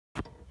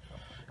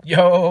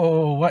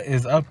Yo, what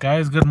is up,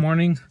 guys? Good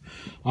morning.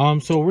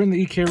 So we're in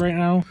the EK right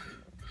now.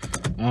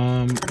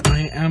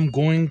 I am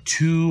going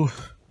to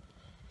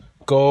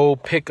go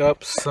pick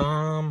up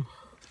some.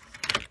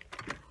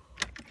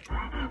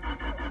 I'm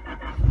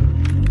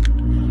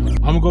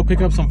gonna go pick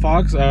up some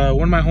fogs.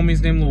 One of my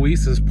homies named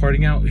Luis is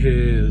parting out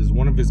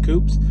one of his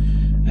coupes,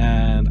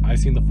 and I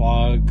seen the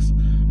fogs.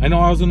 I know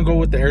I was gonna go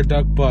with the air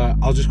duct, but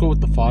I'll just go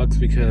with the fogs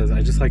because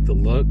I just like the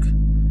look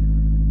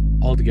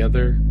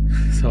altogether.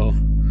 So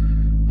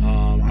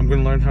I'm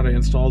gonna learn how to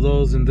install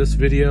those in this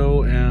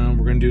video, and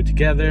we're gonna do it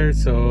together.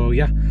 So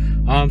yeah,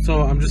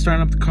 so I'm just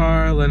starting up the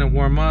car, letting it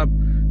warm up,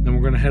 then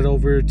we're gonna head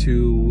over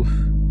to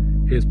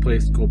his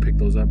place to go pick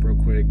those up real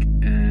quick.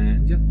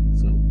 And yeah,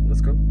 so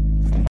let's go.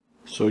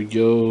 So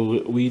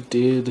yo, we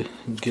did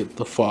get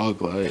the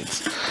fog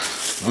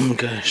lights. I'm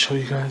gonna show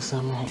you guys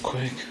them real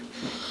quick.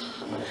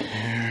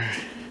 Here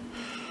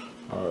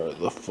are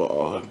the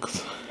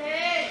fogs,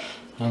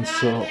 and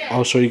so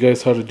I'll show you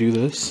guys how to do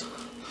this.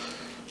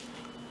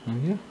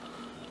 And yeah,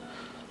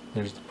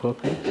 there's the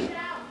puppy.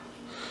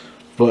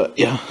 But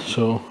yeah,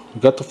 so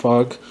we got the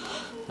fog,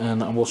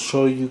 and I will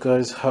show you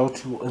guys how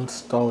to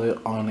install it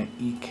on an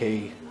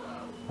EK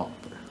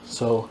bumper.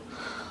 So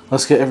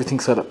let's get everything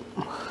set up.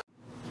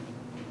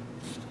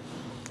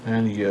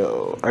 And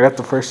yo, I got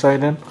the first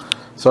side in.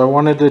 So I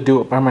wanted to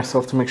do it by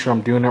myself to make sure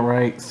I'm doing it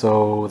right,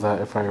 so that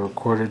if I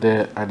recorded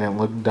it, I didn't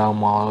look down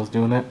while I was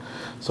doing it.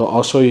 So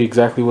I'll show you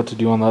exactly what to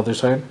do on the other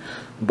side.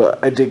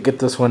 But I did get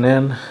this one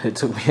in. It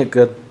took me a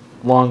good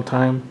long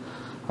time.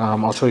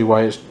 I'll show you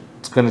why it's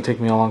going to take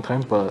me a long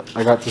time, but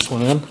I got this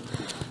one in.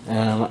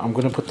 And I'm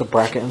going to put the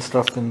bracket and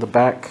stuff in the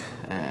back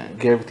and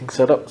get everything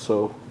set up.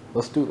 So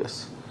let's do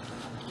this.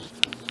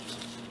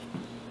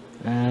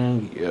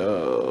 And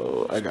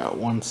yo, I got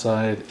one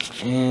side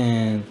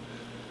in.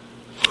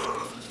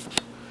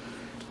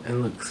 It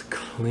looks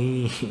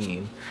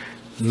clean.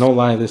 No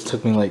lie, this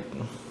took me like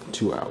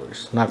 2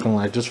 hours. Not gonna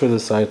lie, just for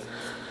this side.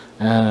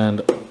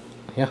 And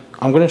yeah,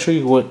 I'm gonna show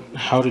you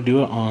how to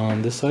do it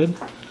on this side.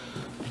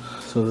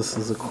 So this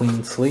is a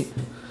clean slate,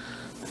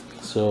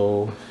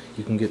 so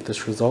you can get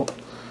this result.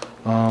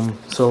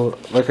 So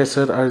like I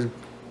said, I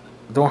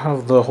don't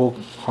have the whole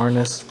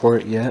harness for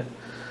it yet.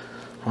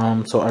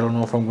 So I don't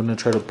know if I'm going to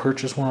try to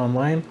purchase one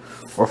online,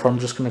 or if I'm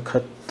just going to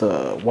cut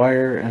the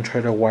wire and try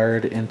to wire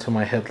it into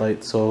my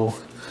headlights, so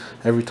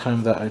every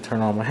time that I turn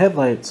on my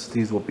headlights,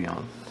 these will be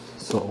on.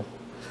 So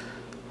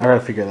I gotta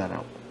figure that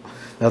out.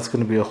 That's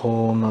going to be a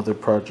whole nother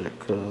project,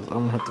 because I'm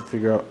going to have to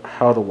figure out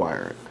how to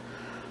wire it.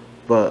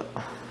 But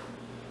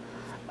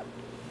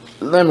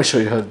let me show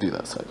you how to do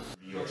that side.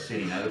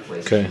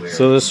 Okay,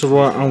 so this is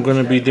what I'm going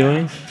to be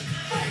doing.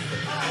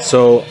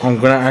 So I'm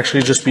going to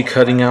actually just be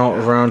cutting out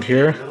around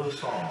here.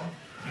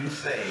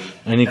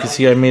 And you can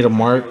see I made a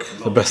mark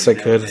the best I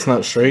could. It's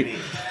not straight.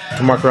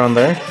 To mark around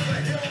there.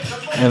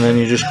 And then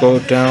you just go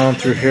down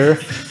through here.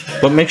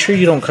 But make sure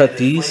you don't cut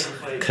these,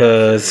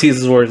 because these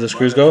is where the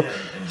screws go.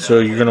 So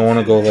you're going to want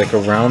to go like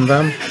around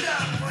them.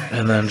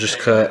 And then just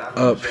cut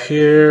up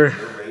here.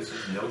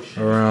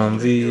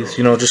 Around these.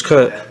 You know, just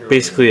cut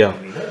basically out.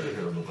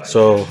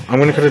 So I'm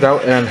going to cut it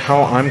out. And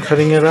how I'm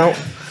cutting it out.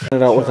 Cut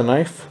it out with a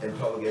knife.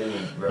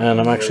 And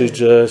I'm actually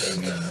just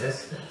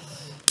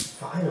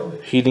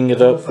heating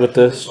it up with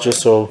this,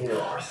 just so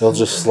it'll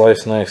just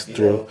slice nice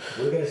through.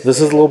 This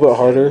is a little bit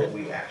harder,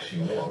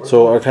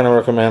 so I kind of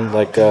recommend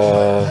like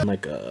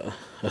a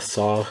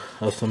saw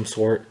of some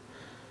sort,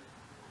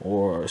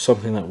 or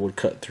something that would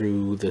cut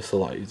through this a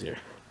lot easier.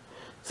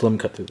 So let me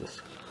cut through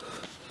this.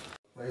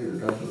 What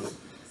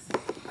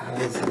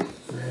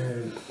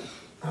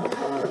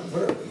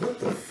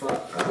the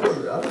fuck? I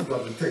was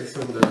about to take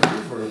some of the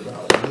reverb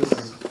out.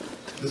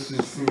 This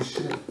is true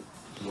shit.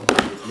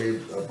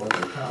 Made a bunch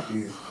of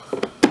copies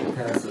and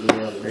passed it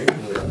around the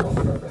neighborhood. I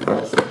walked out the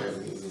house and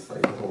it was just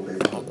like the whole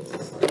neighborhood was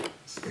just like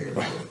scared.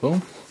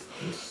 Boom.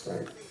 It's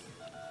like,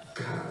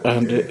 God.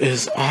 And it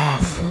is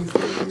off.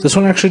 This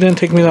one actually didn't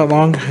take me that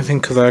long, I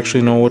think, because I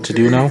actually know what to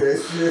do now.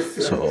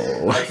 So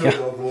yeah,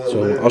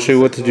 so I'll show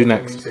you what to do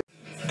next.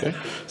 Okay,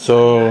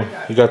 so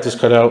you got this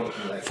cut out.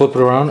 Flip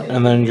it around,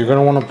 and then you're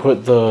gonna want to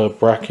put the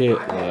bracket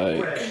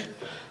like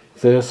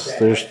this.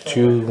 There's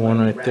two, one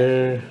right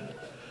there.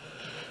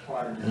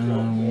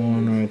 And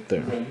one right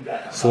there.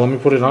 So let me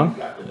put it on.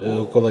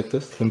 It'll go like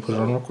this. Let me put it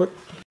on real quick.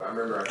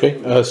 Okay,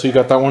 so you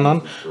got that one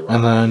on,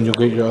 and then you'll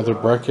get your other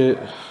bracket.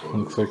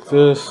 Looks like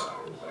this.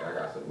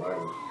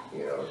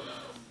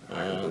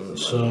 And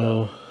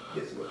so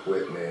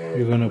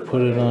you're gonna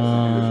put it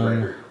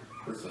on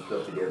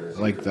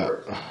like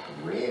that.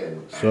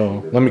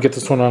 So let me get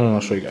this one on, and I'll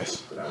show you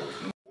guys.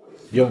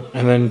 Yo,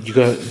 and then you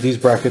got these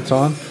brackets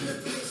on,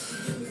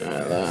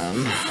 and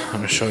then let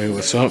me show you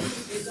what's up.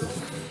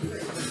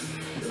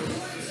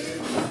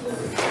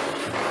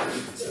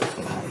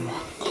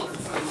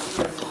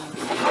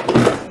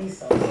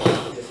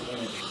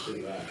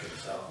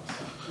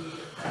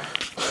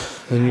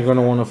 Then you're going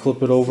to want to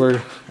flip it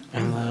over,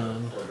 and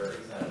then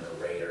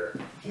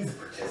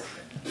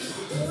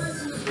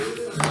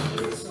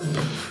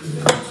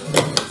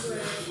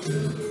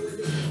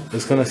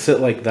it's gonna sit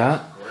like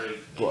that. Great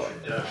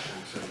introduction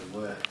to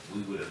what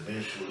we would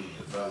eventually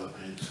develop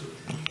into.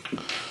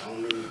 So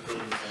many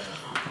things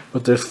have.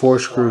 But there's 4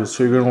 screws,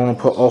 so you're gonna want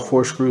to put all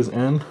 4 screws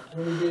in.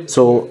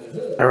 So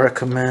I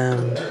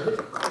recommend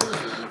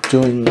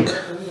doing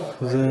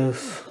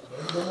this.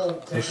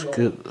 Let's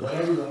get.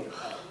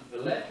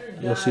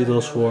 You'll see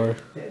those 4.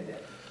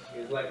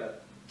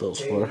 Those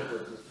 4.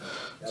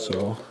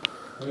 So.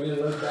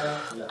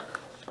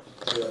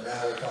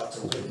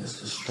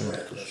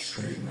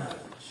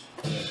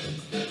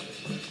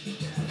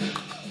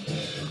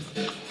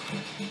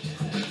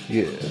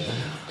 Yeah.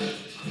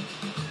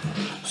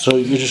 So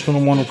you're just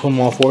gonna want to put them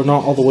all 4,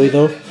 not all the way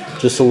though,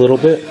 just a little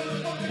bit,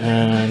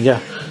 and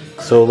yeah.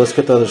 So let's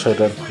get the other side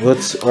done.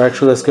 Let's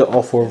get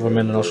all 4 of them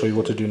in, and I'll show you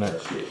what to do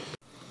next.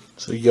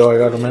 So I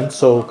got them in.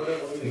 So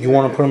you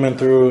want to put them in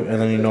through,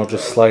 and then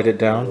just slide it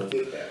down,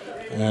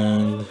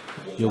 and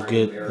you'll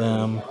get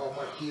them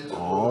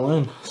all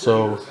in.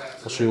 So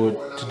I'll show you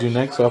what to do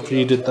next. So after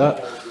you did that,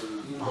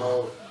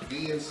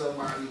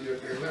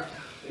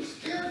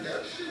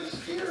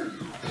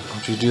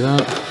 after you do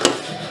that.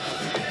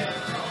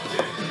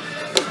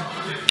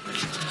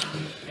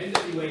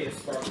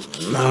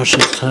 Now it's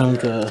just time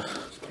to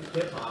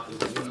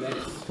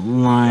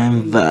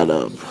line that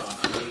up.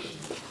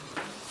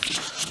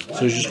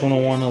 So you're just going to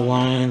want to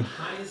line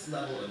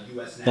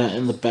that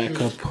in the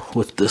back up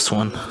with this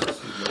one.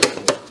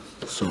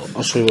 So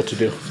I'll show you what to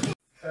do.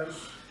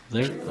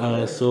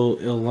 There, so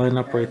it'll line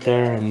up right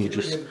there, and you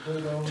just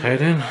tie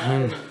it in,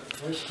 and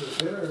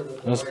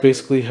that's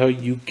basically how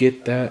you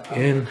get that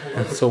in.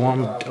 And so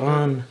I'm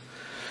done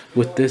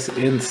with this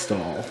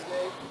install.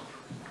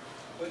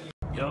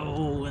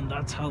 Yo, and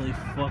that's how they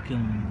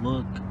fucking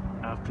look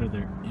after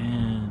they're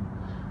in.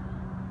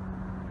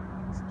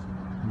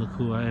 Look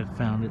who I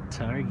found at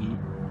Target.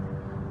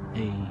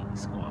 Hey,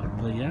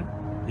 squad. But yeah,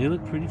 they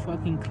look pretty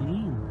fucking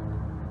clean.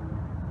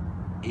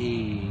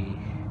 Hey,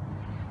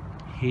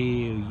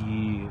 hell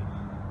yeah.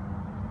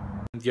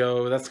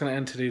 Yo, that's gonna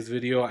end today's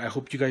video. I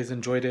hope you guys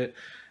enjoyed it.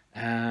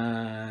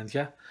 And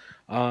yeah,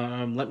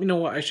 let me know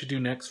what I should do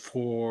next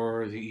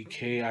for the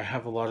EK. I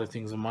have a lot of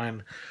things in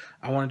mind.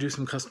 I want to do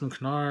some custom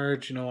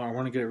canards, I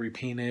want to get it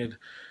repainted.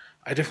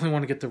 I definitely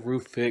want to get the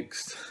roof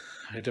fixed.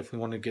 I definitely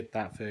want to get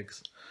that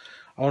fixed.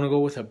 I want to go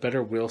with a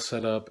better wheel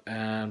setup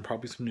and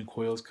probably some new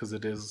coils because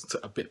it is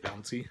a bit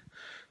bouncy.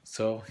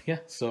 So yeah,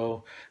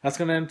 so that's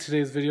gonna end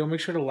today's video.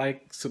 Make sure to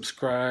like,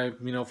 subscribe,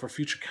 for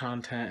future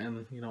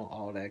content and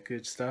all that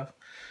good stuff.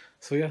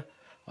 So yeah,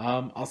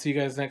 I'll see you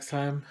guys next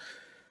time.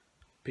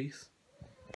 Peace.